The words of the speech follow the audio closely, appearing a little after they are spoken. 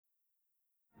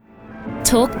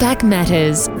Talkback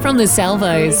Matters from the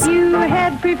Salvos. If you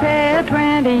had prepared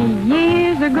 20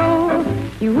 years ago,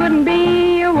 you wouldn't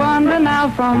be a wonder now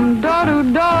from door to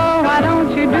door. Why don't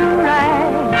you do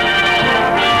right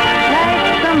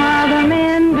like some other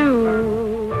men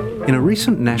do? In a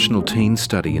recent national teen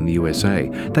study in the USA,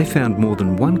 they found more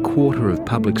than 1/4 of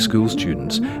public school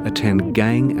students attend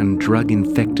gang and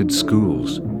drug-infected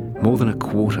schools. More than a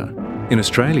quarter. In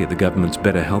Australia, the government's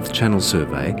Better Health Channel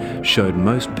survey showed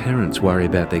most parents worry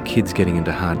about their kids getting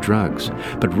into hard drugs.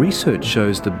 But research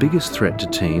shows the biggest threat to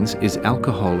teens is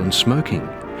alcohol and smoking.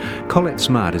 Colette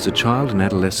Smart is a child and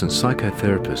adolescent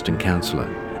psychotherapist and counsellor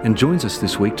and joins us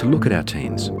this week to look at our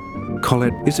teens.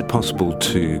 Colette, is it possible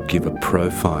to give a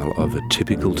profile of a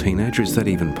typical teenager? Is that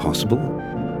even possible?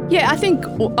 Yeah, I think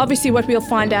obviously what we'll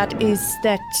find out is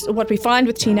that what we find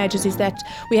with teenagers is that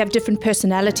we have different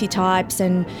personality types,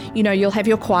 and you'll have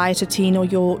your quieter teen or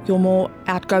your more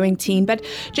outgoing teen, but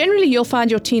generally you'll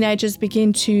find your teenagers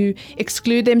begin to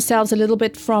exclude themselves a little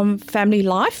bit from family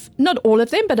life. Not all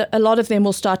of them, but a lot of them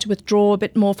will start to withdraw a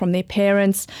bit more from their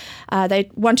parents. They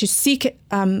want to seek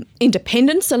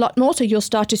independence a lot more, so you'll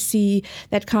start to see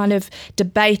that kind of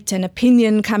debate and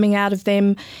opinion coming out of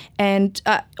them. And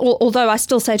although I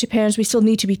still say to parents, we still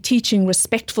need to be teaching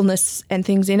respectfulness and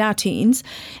things in our teens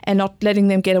and not letting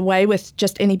them get away with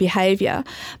just any behaviour.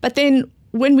 But then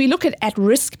when we look at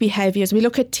at-risk behaviours, we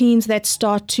look at teens that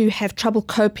start to have trouble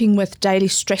coping with daily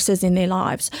stresses in their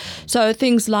lives. So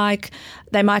things like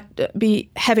they might be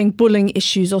having bullying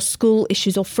issues or school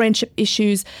issues or friendship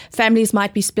issues. Families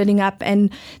might be splitting up, and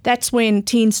that's when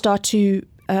teens start to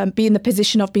be in the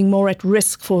position of being more at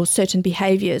risk for certain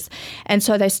behaviours. And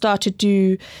so they start to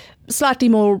do slightly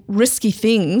more risky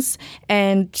things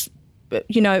and,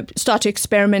 start to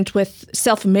experiment with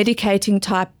self-medicating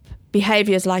type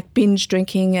behaviours like binge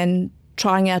drinking and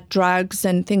trying out drugs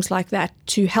and things like that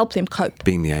to help them cope.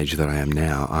 Being the age that I am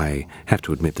now, I have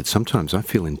to admit that sometimes I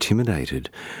feel intimidated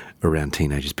around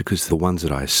teenagers because the ones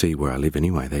that I see where I live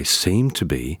anyway, they seem to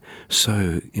be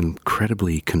so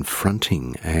incredibly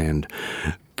confronting, and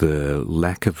the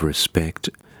lack of respect.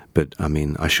 But,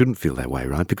 I shouldn't feel that way,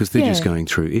 right? Because they're just going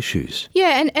through issues.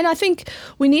 Yeah, and I think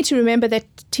we need to remember that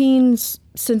teens,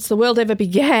 since the world ever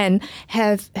began,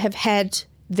 have had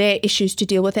their issues to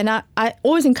deal with. And I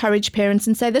always encourage parents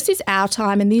and say, this is our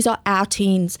time and these are our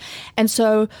teens. And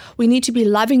so we need to be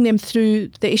loving them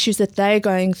through the issues that they're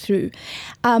going through.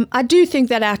 I do think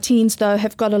that our teens, though,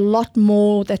 have got a lot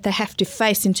more that they have to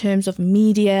face in terms of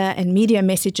media and media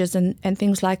messages and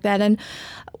things like that. And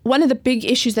one of the big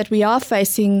issues that we are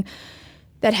facing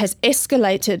that has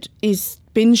escalated is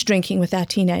binge drinking with our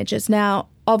teenagers. Now,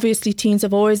 obviously, teens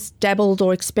have always dabbled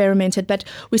or experimented, but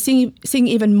we're seeing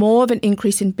even more of an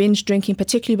increase in binge drinking,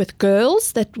 particularly with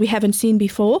girls that we haven't seen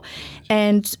before.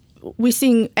 And we're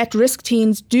seeing at-risk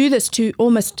teens do this to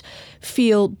almost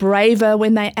feel braver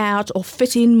when they're out or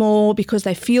fit in more because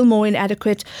they feel more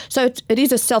inadequate. So it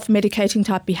is a self-medicating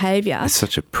type behaviour. It's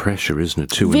such a pressure, isn't it,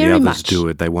 too? When Very the others much. do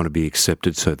it, they want to be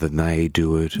accepted, so then they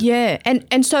do it. Yeah,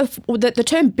 and so the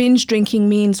term binge drinking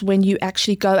means when you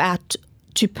actually go out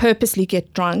to purposely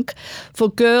get drunk. For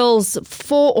girls,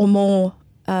 4 or more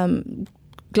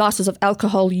glasses of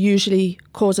alcohol usually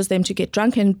causes them to get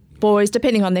drunk, and boys,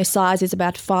 depending on their size, is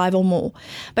about 5 or more.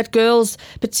 But girls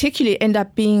particularly end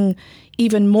up being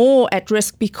even more at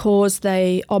risk because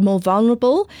they are more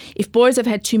vulnerable. If boys have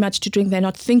had too much to drink, they're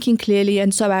not thinking clearly,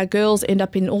 and so our girls end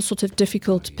up in all sorts of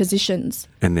difficult positions.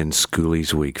 And then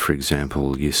Schoolies Week, for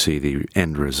example, you see the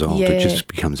end result. It just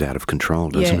becomes out of control,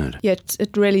 doesn't it? Yeah,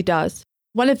 it really does.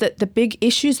 One of the big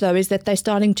issues, though, is that they're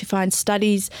starting to find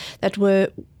studies that were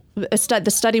the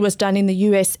study was done in the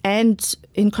US and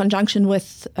in conjunction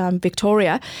with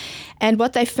Victoria. And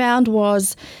what they found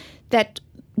was that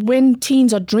when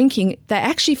teens are drinking, they're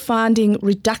actually finding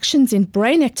reductions in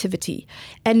brain activity,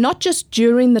 and not just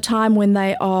during the time when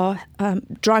they are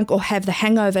drunk or have the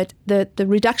hangover. The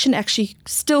reduction actually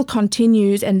still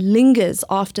continues and lingers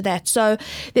after that. So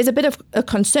there's a bit of a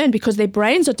concern because their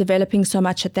brains are developing so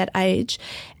much at that age,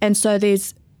 and so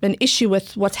there's an issue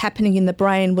with what's happening in the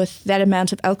brain with that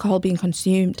amount of alcohol being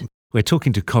consumed. We're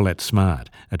talking to Colette Smart,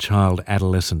 a child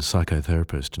adolescent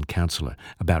psychotherapist and counsellor,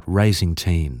 about raising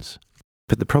teens.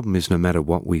 But the problem is, no matter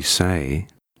what we say,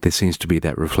 there seems to be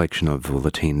that reflection of, well,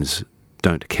 the teens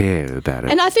don't care about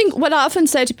it. And I think what I often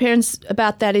say to parents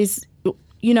about that is,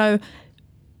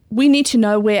 we need to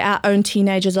know where our own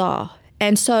teenagers are.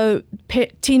 And so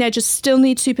teenagers still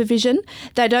need supervision.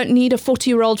 They don't need a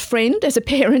 40-year-old friend as a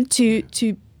parent to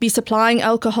be supplying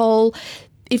alcohol.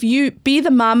 if you be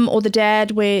the mum or the dad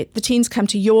where the teens come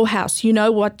to your house, you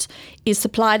know what is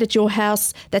supplied at your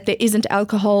house, that there isn't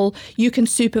alcohol, you can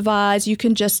supervise, you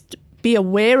can just be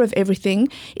aware of everything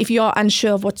if you are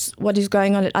unsure of what is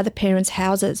going on at other parents'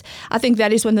 houses. I think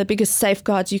that is one of the biggest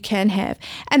safeguards you can have.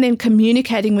 And then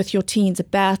communicating with your teens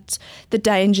about the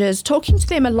dangers, talking to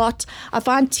them a lot. I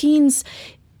find teens,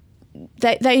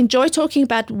 they enjoy talking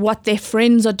about what their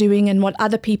friends are doing and what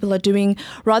other people are doing,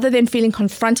 rather than feeling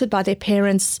confronted by their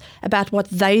parents about what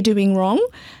they're doing wrong.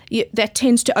 That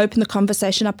tends to open the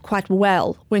conversation up quite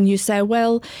well when you say,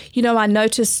 well, I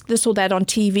noticed this or that on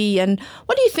TV, and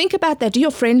what do you think about that? Do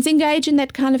your friends engage in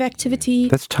that kind of activity?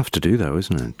 That's tough to do though,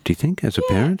 isn't it? Do you think, as a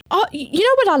parent? Oh,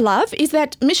 what I love is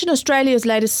that Mission Australia's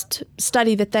latest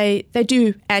study that they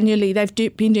do annually, they've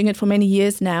been doing it for many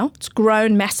years now. It's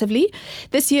grown massively.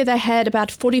 This year they had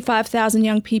about 45,000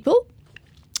 young people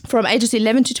from ages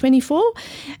 11 to 24,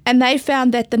 and they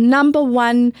found that the number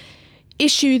one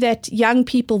issue that young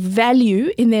people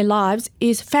value in their lives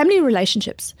is family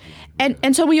relationships.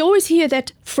 And so we always hear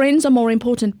that friends are more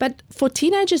important, but for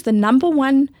teenagers, the number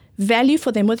one value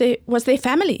for them was their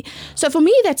family. So for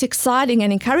me, that's exciting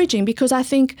and encouraging, because I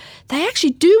think they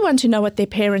actually do want to know what their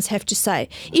parents have to say.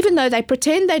 Even though they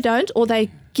pretend they don't, or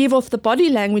they give off the body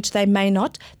language they may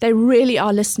not, they really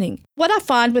are listening. What I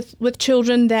find with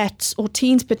children or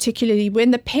teens particularly,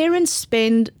 when the parents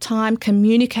spend time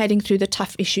communicating through the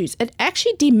tough issues, it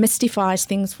actually demystifies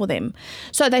things for them.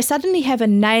 So they suddenly have a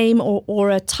name or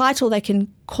a title they can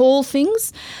call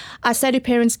things. I say to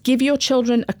parents, give your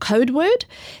children a code word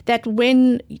that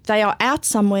when they are out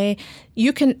somewhere,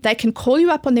 they can call you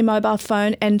up on their mobile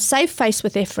phone and save face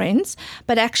with their friends,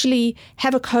 but actually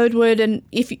have a code word. And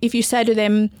if you say to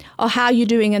them, oh, how are you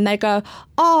doing? And they go,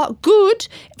 oh, good.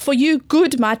 For you,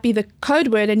 good might be the code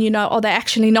word, and they're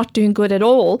actually not doing good at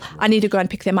all. I need to go and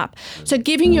pick them up. So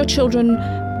giving your children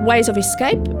ways of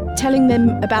escape, telling them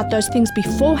about those things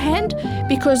beforehand,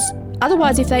 because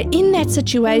otherwise, if they're in that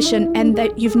situation and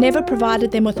you've never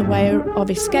provided them with a way of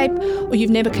escape, or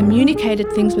you've never communicated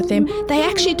things with them, they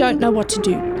actually don't know what to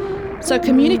do. So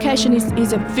communication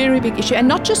is a very big issue, and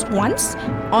not just once,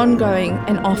 ongoing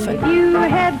and often. If you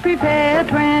had prepared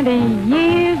 20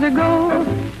 years ago,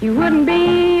 you wouldn't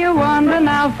be a wonder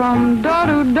now from door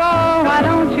to door. Why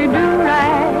don't you do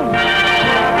right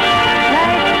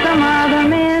like some other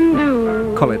men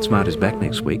do? Colette Smart is back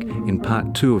next week in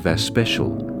part 2 of our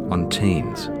special on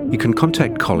teens. You can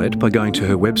contact Colette by going to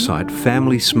her website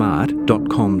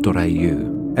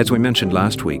familysmart.com.au. As we mentioned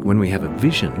last week, when we have a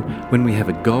vision, when we have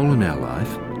a goal in our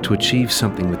life to achieve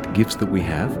something with the gifts that we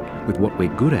have, with what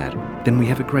we're good at, then we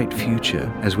have a great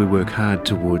future as we work hard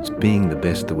towards being the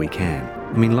best that we can.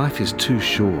 Life is too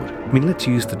short. Let's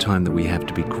use the time that we have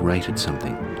to be great at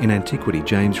something. In antiquity,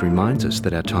 James reminds us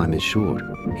that our time is short.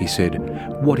 He said,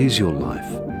 "What is your life?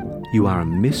 You are a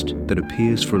mist that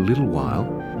appears for a little while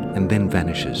and then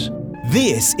vanishes."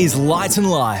 This is Light and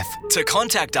Life. To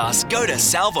contact us, go to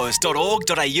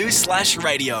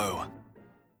salvos.org.au/radio.